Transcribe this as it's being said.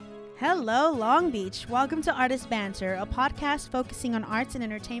Hello, Long Beach. Welcome to Artist Banter, a podcast focusing on arts and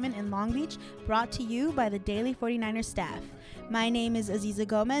entertainment in Long Beach, brought to you by the Daily 49er staff. My name is Aziza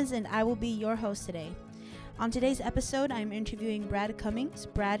Gomez, and I will be your host today. On today's episode, I'm interviewing Brad Cummings.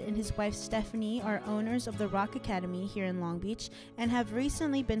 Brad and his wife Stephanie are owners of the Rock Academy here in Long Beach and have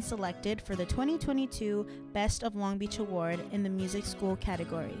recently been selected for the 2022 Best of Long Beach Award in the music school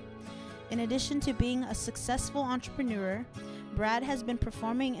category. In addition to being a successful entrepreneur, Brad has been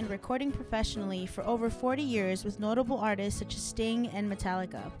performing and recording professionally for over 40 years with notable artists such as Sting and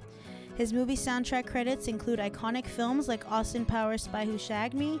Metallica. His movie soundtrack credits include iconic films like Austin Powers' Spy Who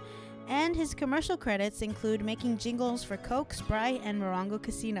Shagged Me, and his commercial credits include making jingles for Coke, Sprite, and Morongo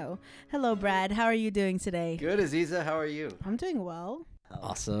Casino. Hello, Brad. How are you doing today? Good, Aziza. How are you? I'm doing well.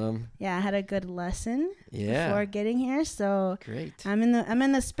 Awesome. Yeah, I had a good lesson before getting here, so great. I'm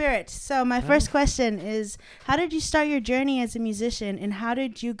in the spirit. So my first question is, how did you start your journey as a musician, and how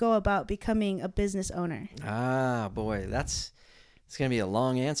did you go about becoming a business owner? Boy, it's gonna be a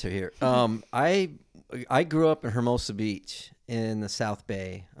long answer here. I grew up in Hermosa Beach in the South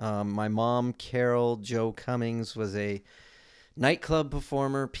Bay. My mom, Carol Jo Cummings, was a nightclub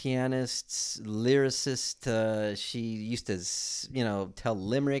performer, pianist, lyricist. She used to, tell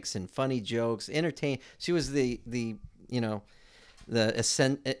limericks and funny jokes, entertain. She was the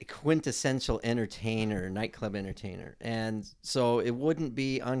quintessential entertainer, nightclub entertainer. And so it wouldn't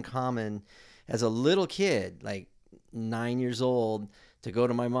be uncommon as a little kid, like 9 years old, to go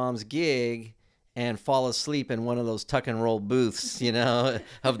to my mom's gig and fall asleep in one of those tuck and roll booths,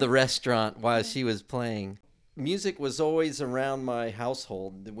 of the restaurant while she was playing. Music was always around my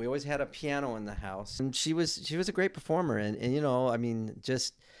household. We always had a piano in the house, and she was a great performer. And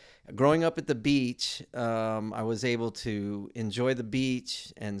just growing up at the beach, I was able to enjoy the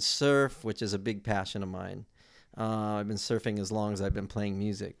beach and surf, which is a big passion of mine. I've been surfing as long as I've been playing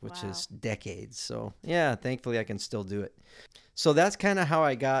music, which is decades. So yeah, thankfully I can still do it. So that's kind of how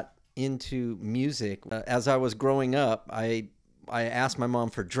I got into music. As I was growing up, I asked my mom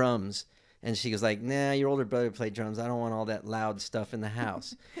for drums. And she was like, nah, your older brother played drums. I don't want all that loud stuff in the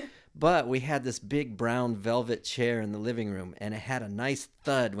house. But we had this big brown velvet chair in the living room, and it had a nice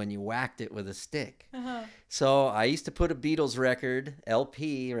thud when you whacked it with a stick. Uh-huh. So I used to put a Beatles record,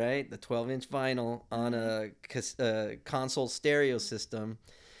 LP, right, the 12-inch vinyl, on a console stereo system,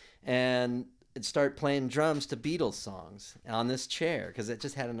 and start playing drums to Beatles songs on this chair because it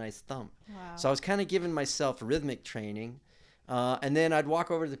just had a nice thump. Wow. So I was kind of giving myself rhythmic training. And then I'd walk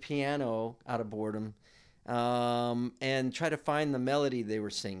over to the piano out of boredom and try to find the melody they were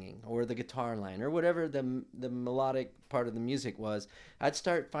singing or the guitar line or whatever the melodic part of the music was. I'd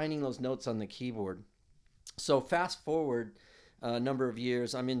start finding those notes on the keyboard. So fast forward a number of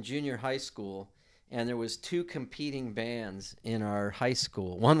years, I'm in junior high school, and there was two competing bands in our high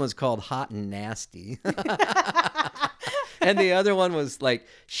school. One was called Hot and Nasty, and the other one was like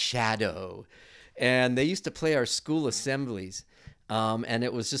Shadow. And they used to play our school assemblies, and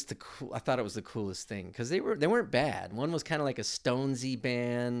it was just I thought it was the coolest thing because they weren't bad. One was kind of like a Stonesy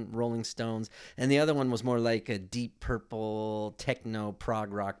band, Rolling Stones, and the other one was more like a Deep Purple techno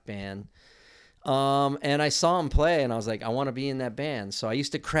prog rock band. And I saw them play, and I was like, I want to be in that band. So I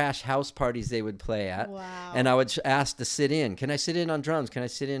used to crash house parties they would play at, and I would ask to sit in. Can I sit in on drums? Can I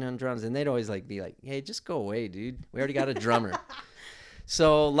sit in on drums? And they'd always be like, hey, just go away, dude. We already got a drummer.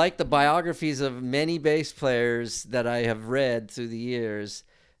 So like the biographies of many bass players that I have read through the years,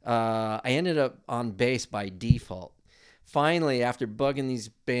 I ended up on bass by default. Finally, after bugging these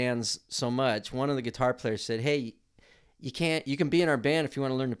bands so much, one of the guitar players said, hey, you can be in our band if you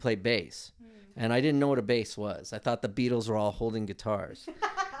want to learn to play bass. And I didn't know what a bass was. I thought the Beatles were all holding guitars,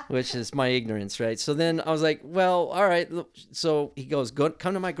 which is my ignorance, right? So then I was like, well, all right. So he goes, come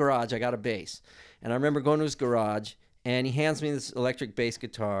to my garage. I got a bass. And I remember going to his garage, and he hands me this electric bass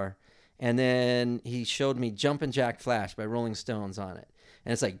guitar, and then he showed me Jumpin' Jack Flash by Rolling Stones on it.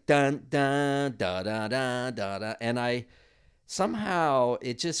 And it's like, dun, dun, da, da, da, da, da. And somehow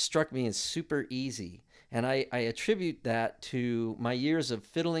it just struck me as super easy. And I attribute that to my years of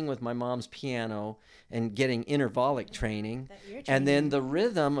fiddling with my mom's piano and getting intervallic training. And then the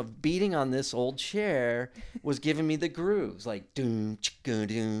rhythm of beating on this old chair was giving me the grooves, like doom, chicka,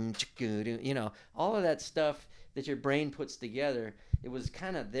 doom, chicka, doom, all of that stuff that your brain puts together. It was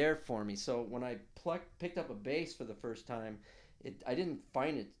kind of there for me. So when I picked up a bass for the first time, I didn't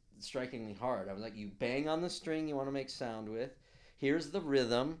find it strikingly hard. I was like, you bang on the string you want to make sound with. Here's the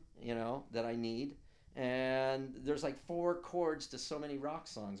rhythm, that I need. And there's like 4 chords to so many rock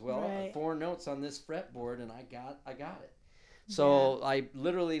songs. Well, 4 notes on this fretboard, and I got it. So I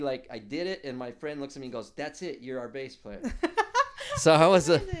literally I did it, and my friend looks at me and goes, "That's it. You're our bass player." So I was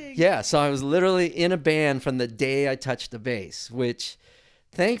Amazing. so I was literally in a band from the day I touched the bass, which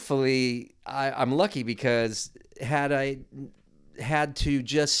thankfully I'm lucky, because had I had to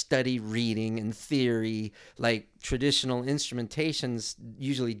just study reading and theory like traditional instrumentations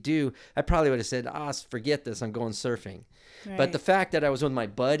usually do, I probably would have said, forget this, I'm going surfing. But the Right. fact that I was with my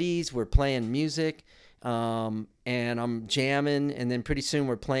buddies, we're playing music, and I'm jamming, and then pretty soon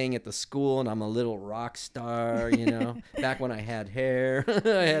we're playing at the school, and I'm a little rock star, back when I had hair.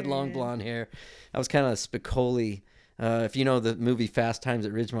 I had long Period. blonde hair. I was kind of Spicoli. If you know the movie Fast Times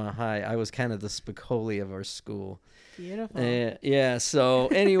at Ridgemont High, I was kind of the Spicoli of our school. Beautiful. Yeah. So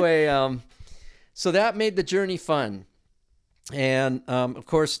anyway, so that made the journey fun, and of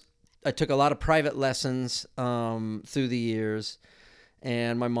course, I took a lot of private lessons through the years,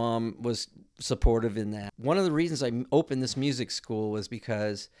 and my mom was supportive in that. One of the reasons I opened this music school was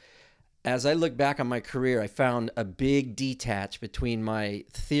because, as I look back on my career, I found a big detach between my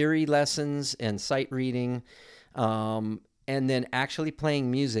theory lessons and sight reading, and then actually playing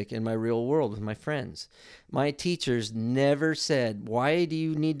music in my real world with my friends. My teachers never said, "Why do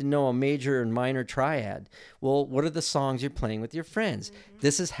you need to know a major and minor triad?" Well, what are the songs you're playing with your friends?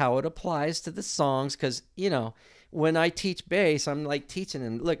 This is how it applies to the songs, because, when I teach bass, I'm like teaching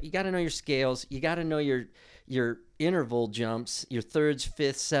them, look, you got to know your scales. You got to know your interval jumps, your thirds,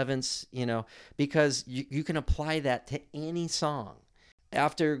 fifths, sevenths, because you can apply that to any song.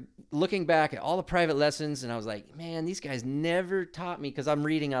 After looking back at all the private lessons, and I was like, man, these guys never taught me, because I'm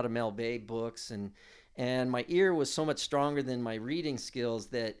reading out of Mel Bay books, and my ear was so much stronger than my reading skills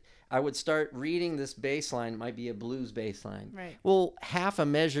that I would start reading this bass line. It might be a blues bass line. Right. Well, half a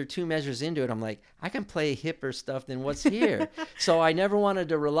measure, 2 measures into it, I'm like, I can play hipper stuff than what's here. So I never wanted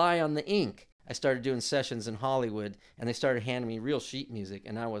to rely on the ink. I started doing sessions in Hollywood, and they started handing me real sheet music,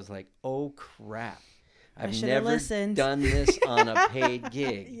 and I was like, oh crap. I I've should have never listened. done this on a paid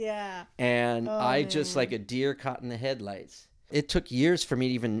gig. Yeah. And Oh, I just like man. a deer caught in the headlights. It took years for me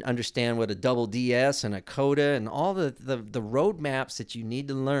to even understand what a double DS and a coda and all the road maps that you need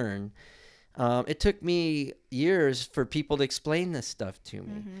to learn. It took me years for people to explain this stuff to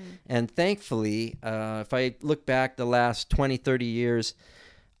me. And thankfully, if I look back the last 20, 30 years,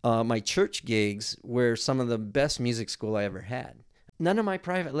 my church gigs were some of the best music school I ever had. None of my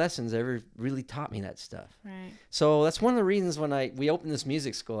private lessons ever really taught me that stuff. Right. So that's one of the reasons when we opened this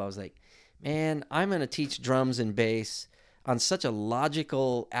music school, I was like, man, I'm going to teach drums and bass on such a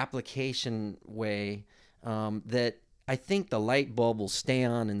logical application way, that I think the light bulb will stay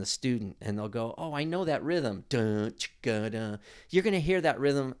on in the student, and they'll go, oh, I know that rhythm. Dun, chicka, dun. You're going to hear that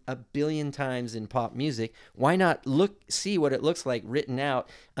rhythm a billion times in pop music. Why not see what it looks like written out,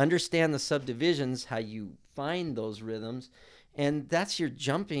 understand the subdivisions, how you find those rhythms, and that's your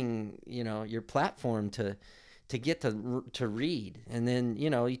jumping, your platform to get to read. And then,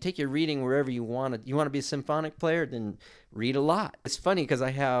 you take your reading wherever you want to. You want to be a symphonic player, then read a lot. It's funny because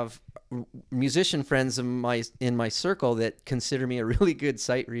I have musician friends in my circle that consider me a really good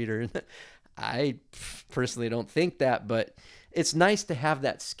sight reader. I personally don't think that, but it's nice to have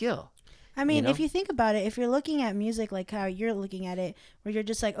that skill. I mean, if you think about it, if you're looking at music like how you're looking at it, where you're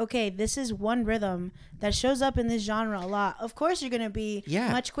just like, okay, this is one rhythm that shows up in this genre a lot. Of course, you're going to be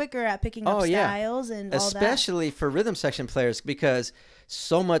much quicker at picking up styles and all that. Especially for rhythm section players, because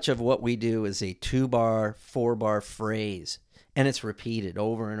so much of what we do is a 2-bar, 4-bar phrase, and it's repeated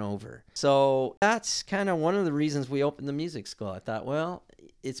over and over. So that's kind of one of the reasons we opened the music school. I thought, well,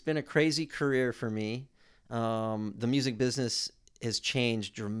 it's been a crazy career for me. The music business has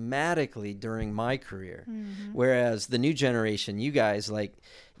changed dramatically during my career. Whereas the new generation, you guys, like,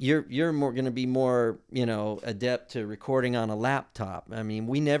 you're more going to be more, adept to recording on a laptop. I mean,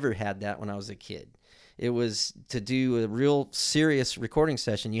 we never had that when I was a kid. It was to do a real serious recording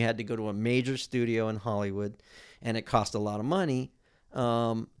session. You had to go to a major studio in Hollywood, and it cost a lot of money.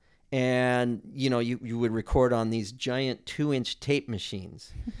 And, you would record on these giant 2-inch tape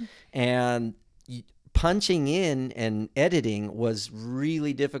machines. And punching in and editing was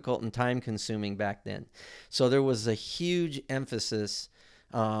really difficult and time consuming back then. So there was a huge emphasis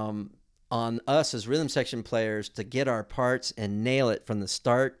on us as rhythm section players to get our parts and nail it from the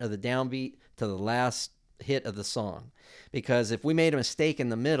start of the downbeat to the last hit of the song. Because if we made a mistake in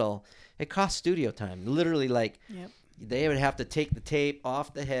the middle, it cost studio time. Literally, they would have to take the tape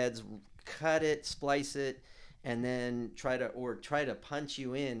off the heads, cut it, splice it, and then try to punch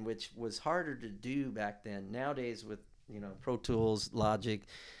you in, which was harder to do back then. Nowadays with, Pro Tools, Logic,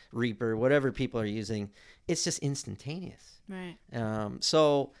 Reaper, whatever people are using, it's just instantaneous. Right.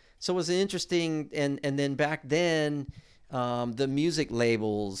 So it was interesting. And then back then, The music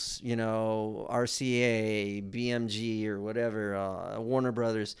labels, RCA, BMG, or whatever, Warner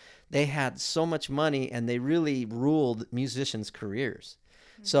Brothers, they had so much money and they really ruled musicians' careers.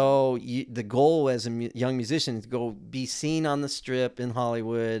 So the goal as a young musician is to go be seen on the Strip in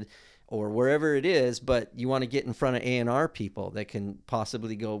Hollywood or wherever it is, but you want to get in front of A&R people that can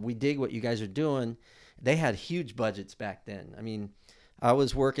possibly go, we dig what you guys are doing. They had huge budgets back then. I mean, I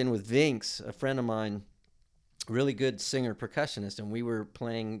was working with Vince, a friend of mine, really good singer percussionist, and we were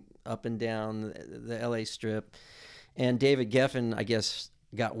playing up and down the LA Strip, and David Geffen, I guess,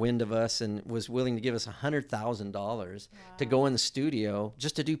 got wind of us and was willing to give us $100,000 to go in the studio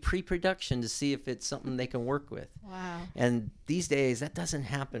just to do pre-production to see if it's something they can work with. Wow. And these days that doesn't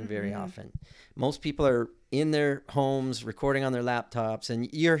happen very often. Most people are in their homes recording on their laptops, and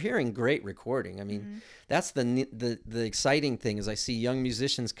you're hearing great recording. I mean, that's the exciting thing is I see young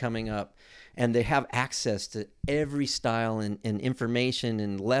musicians coming up and they have access to every style and information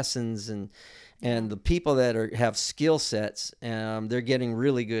and lessons and the people that have skill sets, they're getting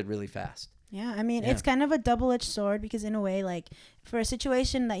really good really fast. Yeah, I mean, it's kind of a double-edged sword because in a way, like, for a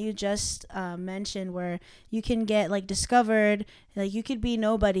situation that you just mentioned where you can get, like, discovered, like, you could be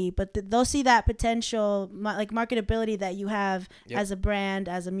nobody, but they'll see that potential, like, marketability that you have as a brand,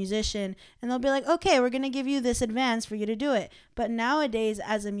 as a musician, and they'll be like, okay, we're going to give you this advance for you to do it. But nowadays,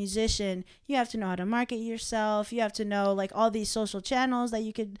 as a musician, you have to know how to market yourself. You have to know, like, all these social channels that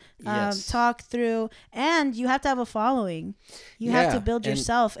you could talk through, and you have to have a following. You have to build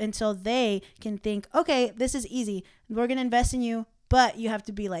yourself until they can think, okay, this is easy. We're going to invest in you, but you have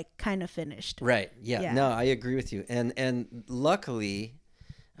to be like kind of finished. Right. Yeah. No, I agree with you. And luckily,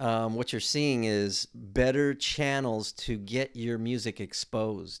 what you're seeing is better channels to get your music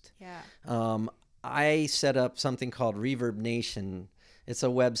exposed. Yeah. I set up something called Reverb Nation. It's a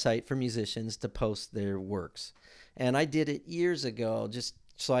website for musicians to post their works. And I did it years ago just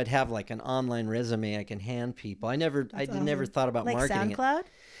so I'd have like an online resume I can hand people. I never thought about like marketing SoundCloud? it.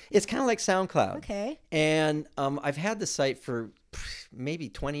 It's kind of like SoundCloud. Okay. And I've had the site for maybe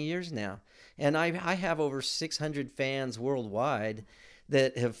 20 years now. And I have over 600 fans worldwide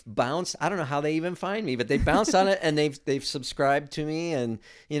that have bounced. I don't know how they even find me, but they bounced on it and they've subscribed to me. And,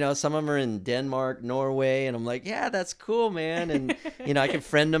 some of them are in Denmark, Norway. And I'm like, yeah, that's cool, man. And, I can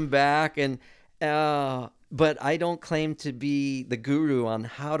friend them back. And, but I don't claim to be the guru on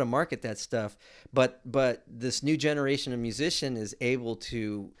how to market that stuff. But this new generation of musician is able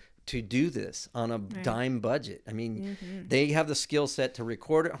to do this on a dime budget. I mean, they have the skill set to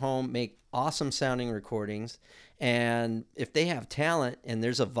record at home, make awesome sounding recordings. And if they have talent and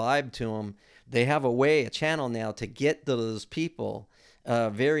there's a vibe to them, they have a channel now to get those people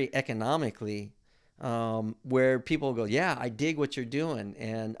very economically, where people go, yeah, I dig what you're doing.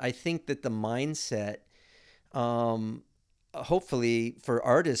 And I think that the mindset, hopefully for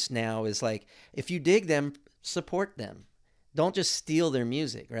artists now is like, if you dig them, support them. Don't just steal their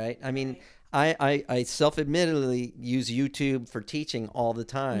music, right? I mean, I self-admittedly use YouTube for teaching all the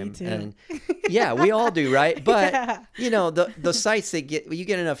time. Me too. And yeah, we all do, right? But the sites you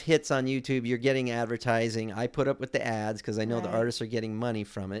get enough hits on YouTube, you're getting advertising. I put up with the ads because I know the artists are getting money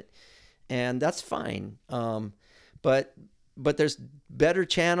from it, and that's fine. But there's better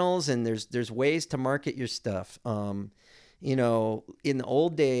channels and there's ways to market your stuff. In the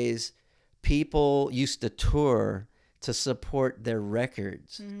old days, people used to tour to support their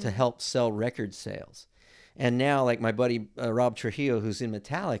records, to help sell record sales. And now, like my buddy Rob Trujillo, who's in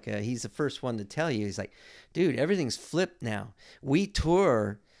Metallica, he's the first one to tell you, he's like, dude, everything's flipped now. We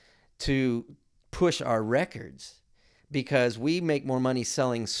tour to push our records because we make more money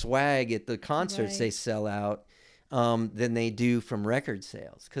selling swag at the concerts they sell out than they do from record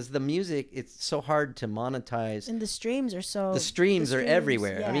sales. Because the music, it's so hard to monetize. And the streams are so... The streams are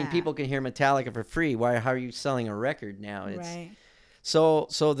everywhere. Yeah. I mean, people can hear Metallica for free. How are you selling a record now? Right. So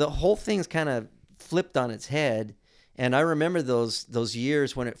the whole thing's kind of flipped on its head. And I remember those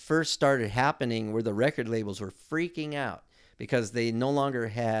years when it first started happening where the record labels were freaking out because they no longer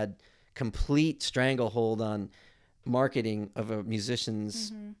had complete stranglehold on marketing of a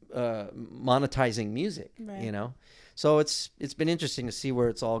musician's monetizing music, so it's been interesting to see where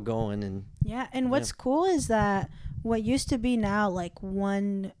it's all going. And what's cool is that what used to be now like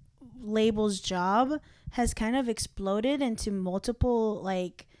one label's job has kind of exploded into multiple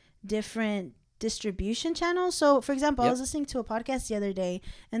like different distribution channels. So for example, I was listening to a podcast the other day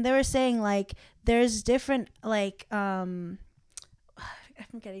and they were saying like there's different like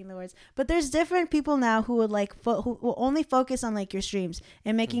I'm getting the words, but there's different people now who would like who will only focus on like your streams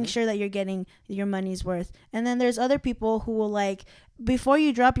and making sure that you're getting your money's worth. And then there's other people who will like, before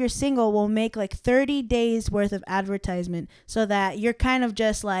you drop your single, will make like 30 days worth of advertisement so that you're kind of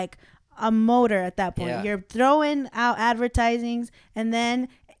just like a motor at that point. Yeah. You're throwing out advertisings, and then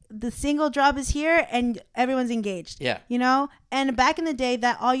the single drop is here and everyone's engaged. Yeah. You know? And back in the day,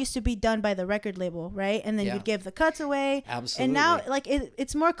 that all used to be done by the record label, right? And then you'd give the cuts away. Absolutely. And now, like,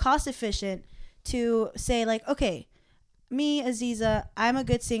 it's more cost efficient to say, like, okay, me, Aziza, I'm a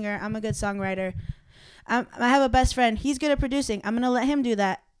good singer. I'm a good songwriter. I have a best friend. He's good at producing. I'm going to let him do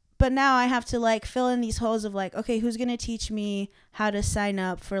that. But now I have to like fill in these holes of like, okay, who's going to teach me how to sign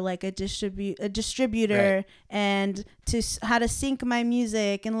up for like a distributor, right, and how to sync my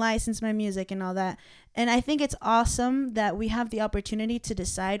music and license my music and all that. And I think it's awesome that we have the opportunity to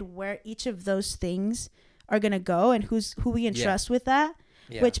decide where each of those things are going to go and who we entrust with that.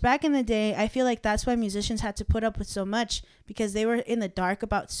 Yeah. Which back in the day, I feel like that's why musicians had to put up with so much, because they were in the dark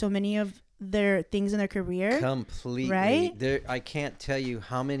about so many of their things in their career. Completely. Right? I can't tell you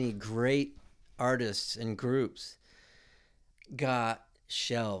how many great artists and groups got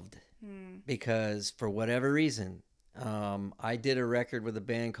shelved because for whatever reason. I did a record with a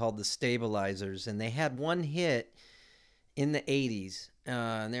band called The Stabilizers, and they had one hit in the 80s.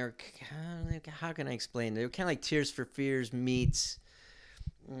 And they were, how can I explain? They were kind of like Tears for Fears meets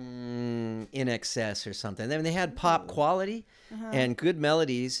In Excess or something. Then they had pop quality and good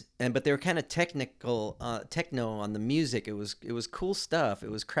melodies, but they were kind of techno on the music. It was cool stuff.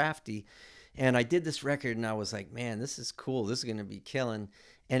 It was crafty. And I did this record, and I was like, man, this is cool. This is going to be killing.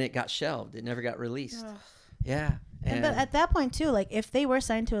 And it got shelved. It never got released. Ugh. Yeah. But at that point too, like if they were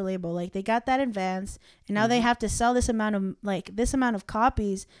signed to a label, like they got that advance, and now they have to sell this amount of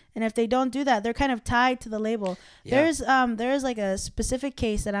copies, and if they don't do that, they're kind of tied to the label. Yeah. There's like a specific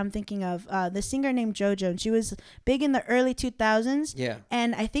case that I'm thinking of. The singer named JoJo, and she was big in the early 2000s. Yeah.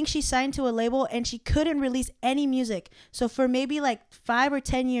 And I think she signed to a label, and she couldn't release any music. So for maybe like 5 or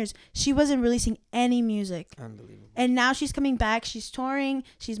 10 years, she wasn't releasing any music. Unbelievable. And now she's coming back. She's touring.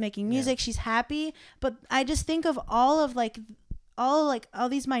 She's making music. Yeah. She's happy. But I just think of all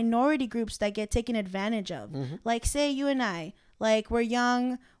these minority groups that get taken advantage of. Like say you and I, like we're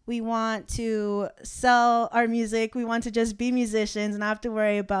young, we want to sell our music, we want to just be musicians and not have to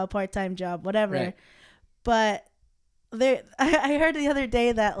worry about part-time job, whatever. Right. But I heard the other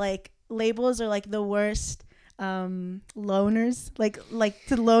day that like labels are like the worst loaners, like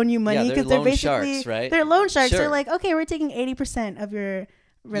to loan you money, because they're basically sharks, right? They're loan sharks. Sure. They're like, okay, we're taking 80% of your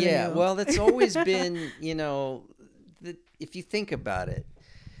revenue. Yeah, well, that's always been, if you think about it,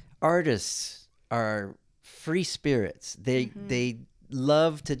 artists are free spirits. They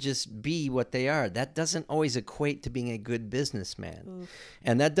love to just be what they are. That doesn't always equate to being a good businessman. Oof.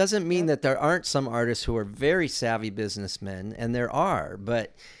 And that doesn't mean that there aren't some artists who are very savvy businessmen, and there are,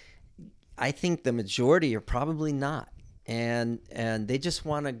 but I think the majority are probably not. And they just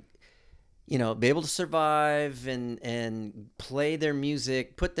want to be able to survive and play their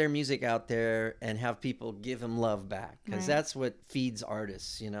music, put their music out there, and have people give them love back, because that's what feeds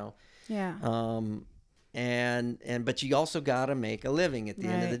artists, Yeah. But you also got to make a living at the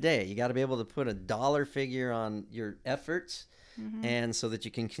end of the day. You got to be able to put a dollar figure on your efforts, and so that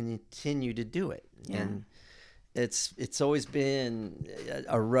you can continue to do it. Yeah. And it's always been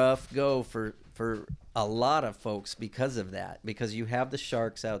a rough go for a lot of folks because of that, because you have the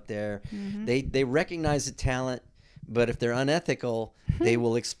sharks out there. They recognize the talent, but if they're unethical, they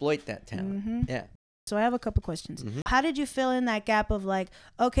will exploit that talent. Yeah. So I have a couple questions. How did you fill in that gap of like,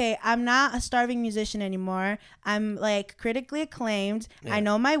 okay, I'm not a starving musician anymore, I'm like critically acclaimed, I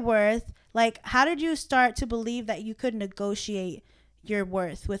know my worth? Like, how did you start to believe that you could negotiate your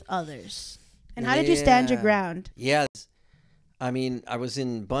worth with others? And how did you stand your ground? Yeah. I mean, I was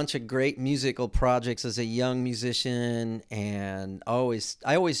in a bunch of great musical projects as a young musician, and I always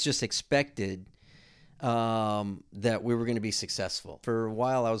just expected that we were going to be successful. For a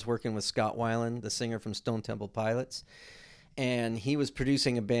while, I was working with Scott Weiland, the singer from Stone Temple Pilots, and he was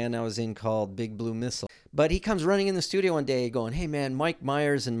producing a band I was in called Big Blue Missile. But he comes running in the studio one day going, hey, man, Mike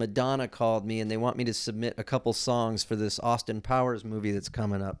Myers and Madonna called me, and they want me to submit a couple songs for this Austin Powers movie that's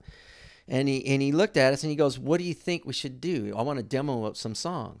coming up. And he looked at us and he goes, what do you think we should do? I want to demo up some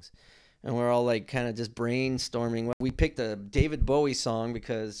songs. And we're all like kind of just brainstorming. We picked a David Bowie song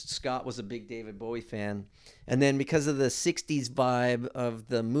because Scott was a big David Bowie fan. And then because of the 60s vibe of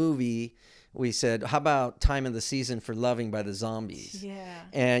the movie, we said, how about Time of the Season for Loving by the Zombies? Yeah.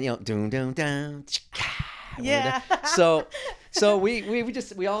 And, doom, doom, down. Yeah. So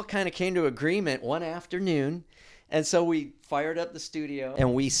we all kind of came to agreement one afternoon. And so we fired up the studio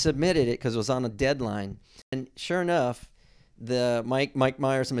and we submitted it because it was on a deadline. And sure enough, the Mike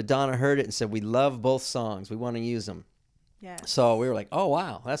Myers and Madonna heard it and said, we love both songs. We want to use them. Yeah. So we were like, oh,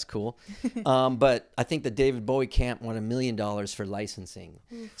 wow, that's cool. But I think the David Bowie camp won $1 million for licensing.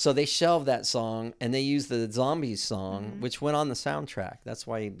 So they shelved that song and they used the Zombies song, which went on the soundtrack. That's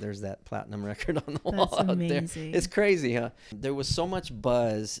why there's that platinum record on the wall That's out there. amazing. It's crazy, huh? There was so much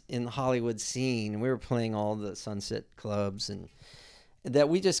buzz in the Hollywood scene. We were playing all the Sunset clubs and that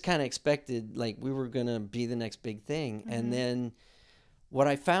we just kind of expected like we were going to be the next big thing. And then what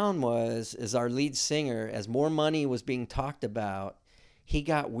I found is our lead singer, as more money was being talked about, he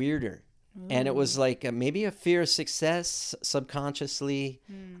got weirder. And it was like maybe a fear of success subconsciously.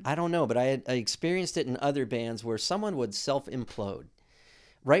 I don't know, but I experienced it in other bands where someone would self-implode.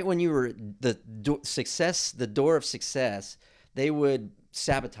 Right when you were the door of success, they would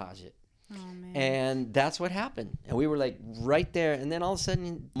sabotage it. Oh, man. And that's what happened. And we were like right there. And then all of a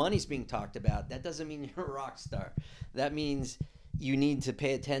sudden, money's being talked about. That doesn't mean you're a rock star. That means you need to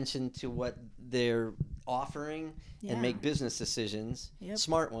pay attention to what they're offering and make business decisions,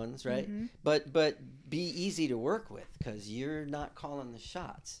 smart ones, right? But be easy to work with because you're not calling the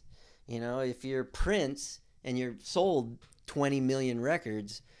shots. You know, if you're Prince and you're sold 20 million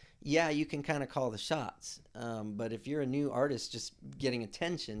records, yeah, you can kind of call the shots. But if you're a new artist just getting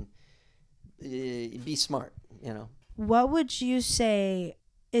attention, be smart, you know. What would you say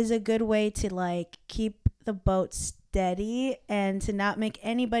is a good way to like keep the boat steady and to not make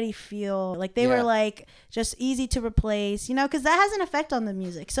anybody feel like they were like just easy to replace, you know, because that has an effect on the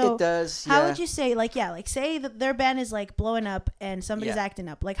music. So it does. How would you say like say that their band is like blowing up and somebody's acting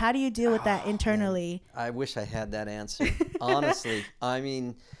up, like how do you deal with that internally? Man. I wish I had that answer. Honestly, I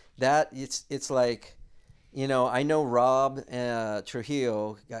mean that it's like, you know, I know Rob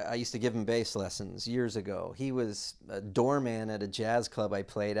Trujillo. I used to give him bass lessons years ago. He was a doorman at a jazz club I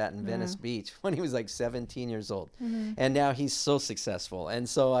played at in Venice Beach when he was like 17 years old. And now he's so successful. And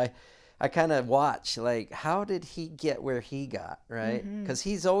so I kind of watch, like, how did he get where he got, right? Because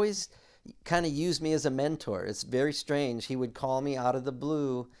he's always kind of used me as a mentor. It's very strange. He would call me out of the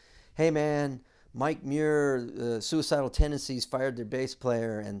blue. Hey, man, Mike Muir, Suicidal Tendencies fired their bass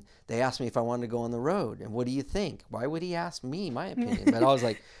player, and they asked me if I wanted to go on the road. And what do you think? Why would he ask me my opinion? But I was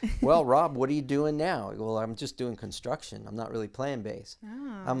like, well, Rob, what are you doing now? Well, I'm just doing construction. I'm not really playing bass.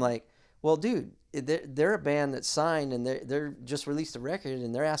 I'm like, well, dude, they're a band that's signed, and they're just released a record,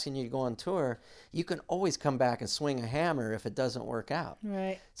 and they're asking you to go on tour. You can always come back and swing a hammer if it doesn't work out.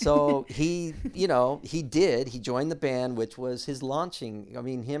 Right. So he joined the band, which was his launching. I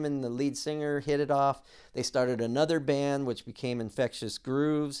mean, him and the lead singer hit it off. They started another band, which became Infectious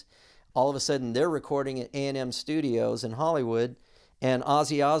Grooves. All of a sudden, they're recording at A&M Studios in Hollywood. And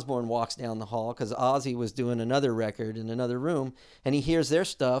Ozzy Osbourne walks down the hall because Ozzy was doing another record in another room, and he hears their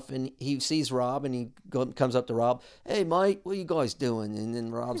stuff, and he sees Rob, and he comes up to Rob, hey, Mike, what are you guys doing? And then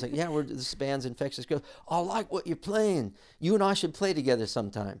Rob's like, yeah, this band's Infectious. Goes, I like what you're playing. You and I should play together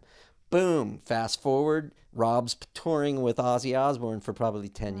sometime. Boom, fast forward, Rob's touring with Ozzy Osbourne for probably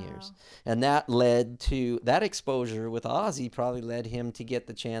 10 years. And that led to, that exposure with Ozzy probably led him to get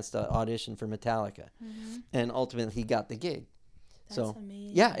the chance to audition for Metallica. And ultimately, he got the gig. That's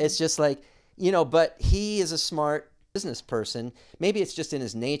amazing. Yeah, it's just like, you know, but he is a smart business person. Maybe it's just in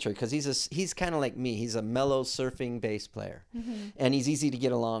his nature because he's kind of like me. He's a mellow surfing bass player, and he's easy to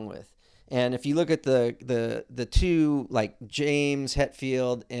get along with. And if you look at the two, like James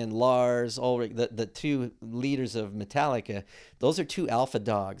Hetfield and Lars Ulrich, the two leaders of Metallica, those are two alpha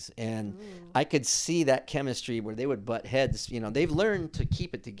dogs. And I could see that chemistry where they would butt heads. You know, they've learned to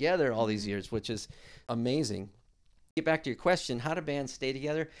keep it together all these years, which is amazing. Get back to your question, how do bands stay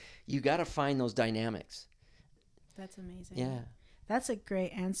together? You got to find those dynamics. That's amazing. Yeah. That's a great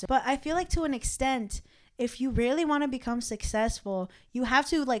answer. But I feel like to an extent, if you really want to become successful, you have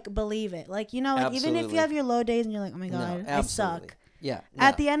to like believe it. Like, you know, like even if you have your low days and you're like, oh my God, I suck. Yeah.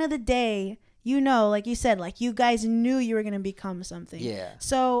 At the end of the day, you know, like you said, like you guys knew you were going to become something. Yeah.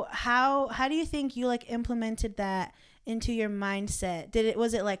 So how do you think you like implemented that into your mindset?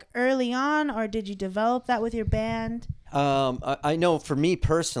 Was it like early on, or did you develop that with your band? I know for me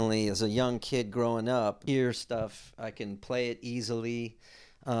personally, as a young kid growing up, hear stuff, I can play it easily.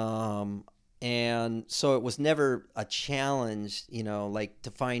 And so it was never a challenge, you know, like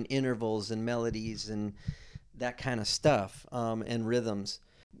to find intervals and melodies and that kind of stuff, and rhythms.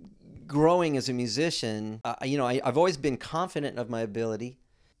 Growing as a musician, you know, I've always been confident of my ability.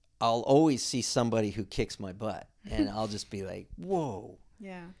 I'll always see somebody who kicks my butt, and I'll just be like, whoa.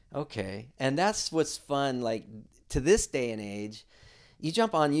 Yeah. Okay. And that's what's fun. Like, to this day and age, you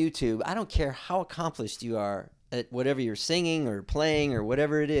jump on YouTube, I don't care how accomplished you are, at whatever you're singing or playing or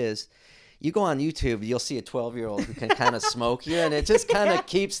whatever it is, you go on YouTube, you'll see a 12-year-old who can kind of smoke you, and it just kind of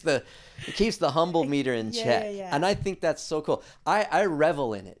keeps the humble meter in check. And I think that's so cool. I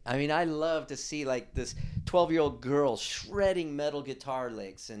revel in it. I mean, I love to see like this 12-year-old girl shredding metal guitar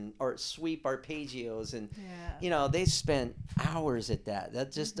licks or sweep arpeggios, and they spent hours at that.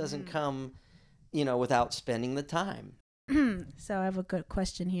 That just doesn't come, without spending the time. So I have a good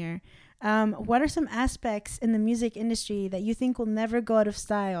question here. What are some aspects in the music industry that you think will never go out of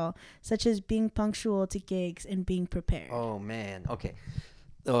style, such as being punctual to gigs and being prepared? Oh, man. Okay.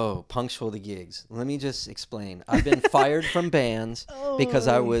 Oh, punctual to gigs. Let me just explain. I've been fired from bands because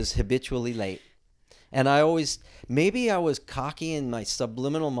I was habitually late. And maybe I was cocky in my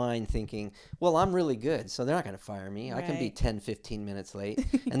subliminal mind thinking, well, I'm really good, so they're not going to fire me. Right. I can be 10, 15 minutes late.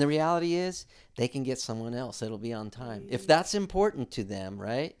 And the reality is they can get someone else that'll be on time. If that's important to them,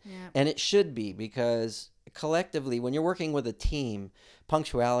 right? Yeah. And it should be, because collectively, when you're working with a team,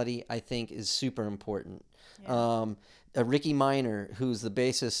 punctuality, I think, is super important. Yeah. Ricky Minor, who's the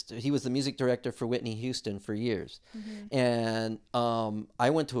bassist, he was the music director for Whitney Houston for years. Mm-hmm. And I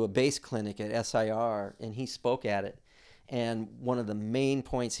went to a bass clinic at SIR, and he spoke at it. And one of the main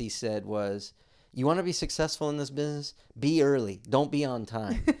points he said was, you want to be successful in this business? Be early. Don't be on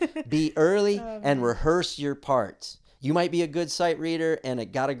time. Be early and rehearse your parts. You might be a good sight reader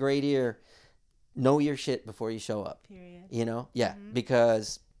and got a great ear. Know your shit before you show up. Period. Yeah, mm-hmm.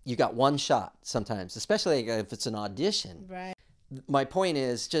 Because you got one shot sometimes, especially if it's an audition. Right. My point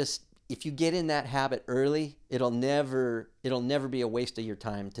is just, if you get in that habit early, it'll never be a waste of your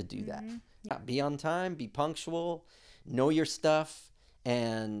time to do that. Yeah, be on time, be punctual, know your stuff,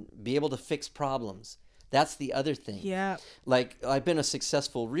 and be able to fix problems. That's the other thing. Yeah. Like, I've been a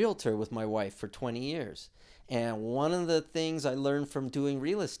successful realtor with my wife for 20 years. And one of the things I learned from doing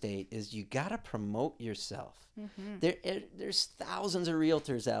real estate is you got to promote yourself. Mm-hmm. There's thousands of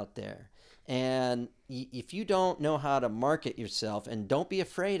realtors out there. And if you don't know how to market yourself, and don't be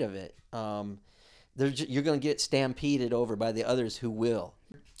afraid of it, you're going to get stampeded over by the others who will.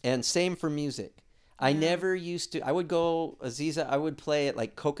 And same for music. I never used to. I would go, Aziza, I would play at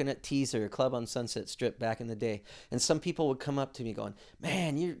like Coconut Teaser, a club on Sunset Strip back in the day. And some people would come up to me going,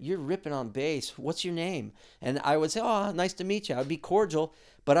 man, you're ripping on bass. What's your name? And I would say, oh, nice to meet you. I'd be cordial,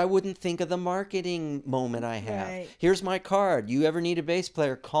 but I wouldn't think of the marketing moment I have. Right. Here's my card. You ever need a bass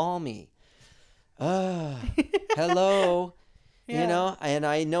player, call me. Hello. Yeah. And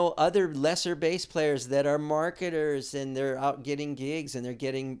I know other lesser bass players that are marketers, and they're out getting gigs, and they're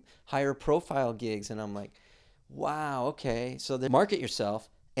getting higher profile gigs. And I'm like, wow, okay. So then market yourself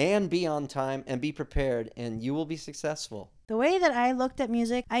and be on time and be prepared, and you will be successful. The way that I looked at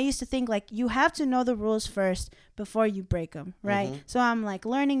music, I used to think like you have to know the rules first before you break them, right? Mm-hmm. So I'm like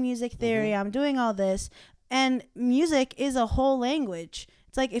learning music theory, I'm doing all this, and music is a whole language.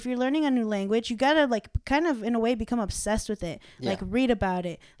 It's like if you're learning a new language, you gotta like kind of in a way become obsessed with it. Yeah. Like read about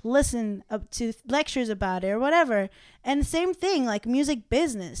it, listen up to lectures about it or whatever. And the same thing, like music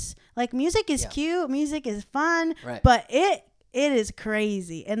business. Like music is cute, music is fun, right. But it is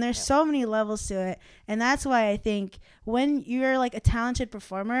crazy. And there's so many levels to it. And that's why I think when you're like a talented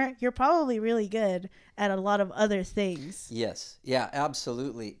performer, you're probably really good at a lot of other things. Yes. Yeah,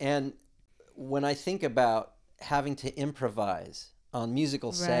 absolutely. And when I think about having to improvise on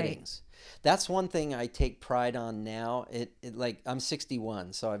musical settings, that's one thing I take pride on now. It like, I'm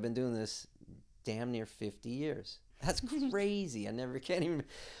 61, so I've been doing this damn near 50 years. That's crazy. I can't even.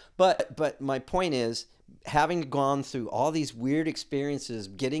 But my point is, having gone through all these weird experiences,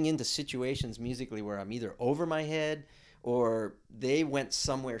 getting into situations musically where I'm either over my head or they went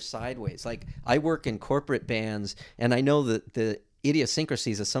somewhere sideways. Like, I work in corporate bands, and I know the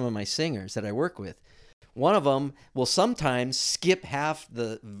idiosyncrasies of some of my singers that I work with. One of them will sometimes skip half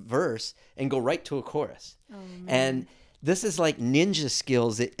the verse and go right to a chorus. Oh, and this is like ninja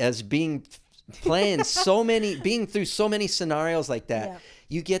skills as being through so many scenarios like that. Yeah.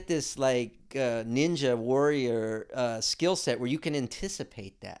 You get this like ninja warrior skill set where you can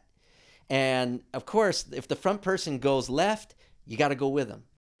anticipate that. And of course, if the front person goes left, you got to go with them.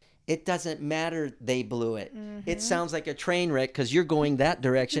 It doesn't matter they blew it. Mm-hmm. It sounds like a train wreck because you're going that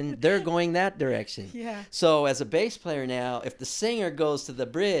direction, they're going that direction. Yeah. So as a bass player now, if the singer goes to the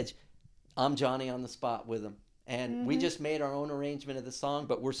bridge, I'm Johnny on the spot with them. And we just made our own arrangement of the song,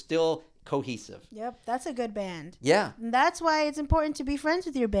 but we're still cohesive. Yep, that's a good band. Yeah. And that's why it's important to be friends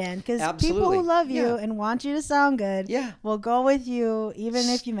with your band, because people who love you and want you to sound good will go with you even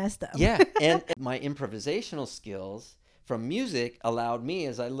if you messed up. Yeah, and my improvisational skills from music allowed me,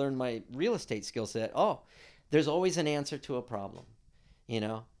 as I learned my real estate skill set, there's always an answer to a problem,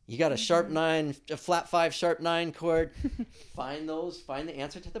 You got a sharp 9, a flat 5 sharp 9 chord. Find the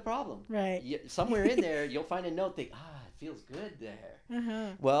answer to the problem. Right. Somewhere in there, you'll find a note that, it feels good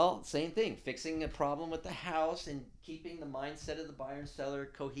there. Well, same thing, fixing a problem with the house and keeping the mindset of the buyer and seller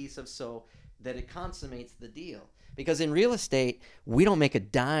cohesive so that it consummates the deal. Because in real estate, we don't make a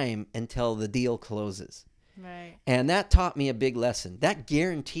dime until the deal closes. Right. And that taught me a big lesson. That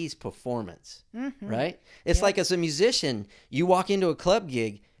guarantees performance, right? It's like as a musician, you walk into a club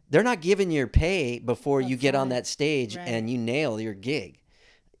gig, they're not giving your pay before you get on that stage and you nail your gig.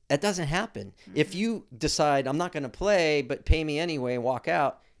 That doesn't happen. If you decide, I'm not going to play, but pay me anyway and walk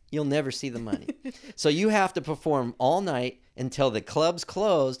out, you'll never see the money. So you have to perform all night until the club's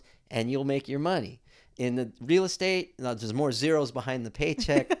closed and you'll make your money. In the real estate, there's more zeros behind the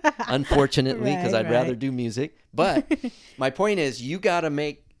paycheck, unfortunately, because I'd rather do music. But my point is, you got to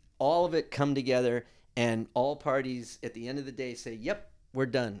make all of it come together, and all parties at the end of the day say, yep, we're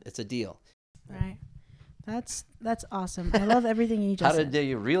done. It's a deal. Right. That's awesome. I love everything you just said. How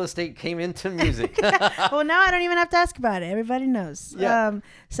did real estate came into music? Well, now I don't even have to ask about it. Everybody knows. Yeah.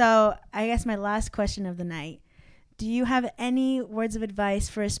 So I guess my last question of the night. Do you have any words of advice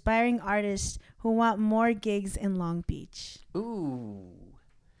for aspiring artists who want more gigs in Long Beach? Ooh.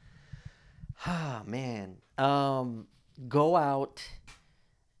 Man. Go out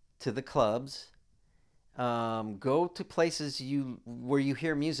to the clubs. Go to places where you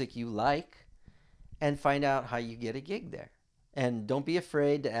hear music you like and find out how you get a gig there. And don't be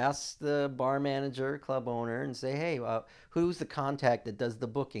afraid to ask the bar manager, club owner, and say, hey, who's the contact that does the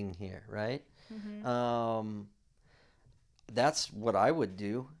booking here, right? That's what I would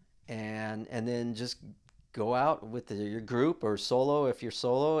do, and then just go out with your group or solo if you're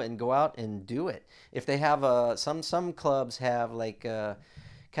solo, and go out and do it. If they have some clubs have like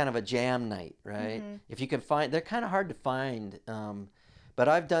kind of a jam night, right? If you can find, they're kind of hard to find, but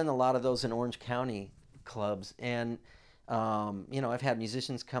I've done a lot of those in Orange County clubs, and I've had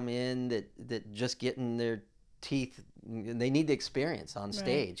musicians come in that just getting their teeth, they need the experience on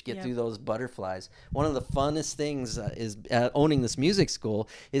stage, get through those butterflies. One of the funnest things is owning this music school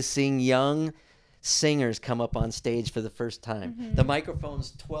is seeing young singers come up on stage for the first time. The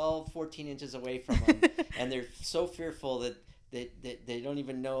microphone's 12, 14 inches away from them, and they're so fearful that they don't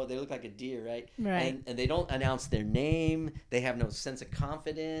even know, they look like a deer, right? And they don't announce their name, they have no sense of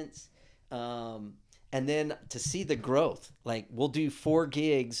confidence, and then to see the growth, like we'll do 4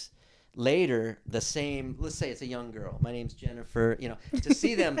 gigs later, the same, let's say it's a young girl, my name's Jennifer, to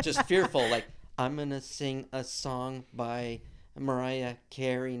see them just fearful, like, I'm gonna sing a song by Mariah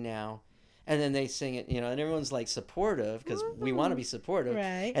Carey now, and then they sing it, and everyone's like supportive, because we want to be supportive,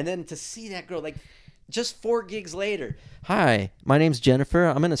 and then to see that girl, like, just 4 gigs later, hi, my name's Jennifer,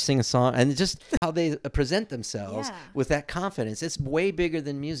 I'm gonna sing a song, and just how they present themselves with that confidence, it's way bigger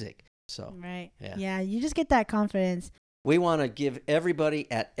than music. So you just get that confidence. We want to give everybody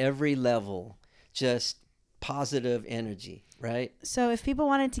at every level just positive energy, right? So if people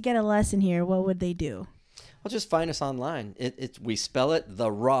wanted to get a lesson here, what would they do? Well, just find us online. We spell it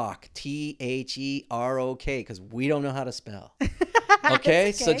The Rock, THEROK, because we don't know how to spell.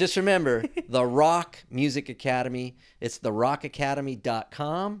 Okay? So just remember, The Rock Music Academy. It's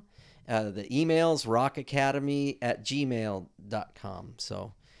therockacademy.com. The email's rockacademy@gmail.com.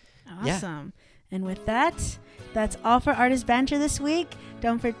 So, awesome. And with that, that's all for Artist Banter this week.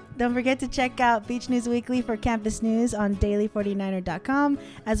 Don't forget to check out Beach News Weekly for campus news on daily49er.com,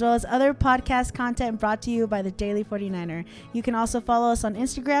 as well as other podcast content brought to you by the Daily 49er. You can also follow us on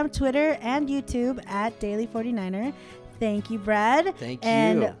Instagram, Twitter, and YouTube at Daily 49er. Thank you, Brad. Thank you.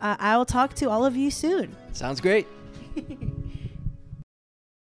 And I will talk to all of you soon. Sounds great.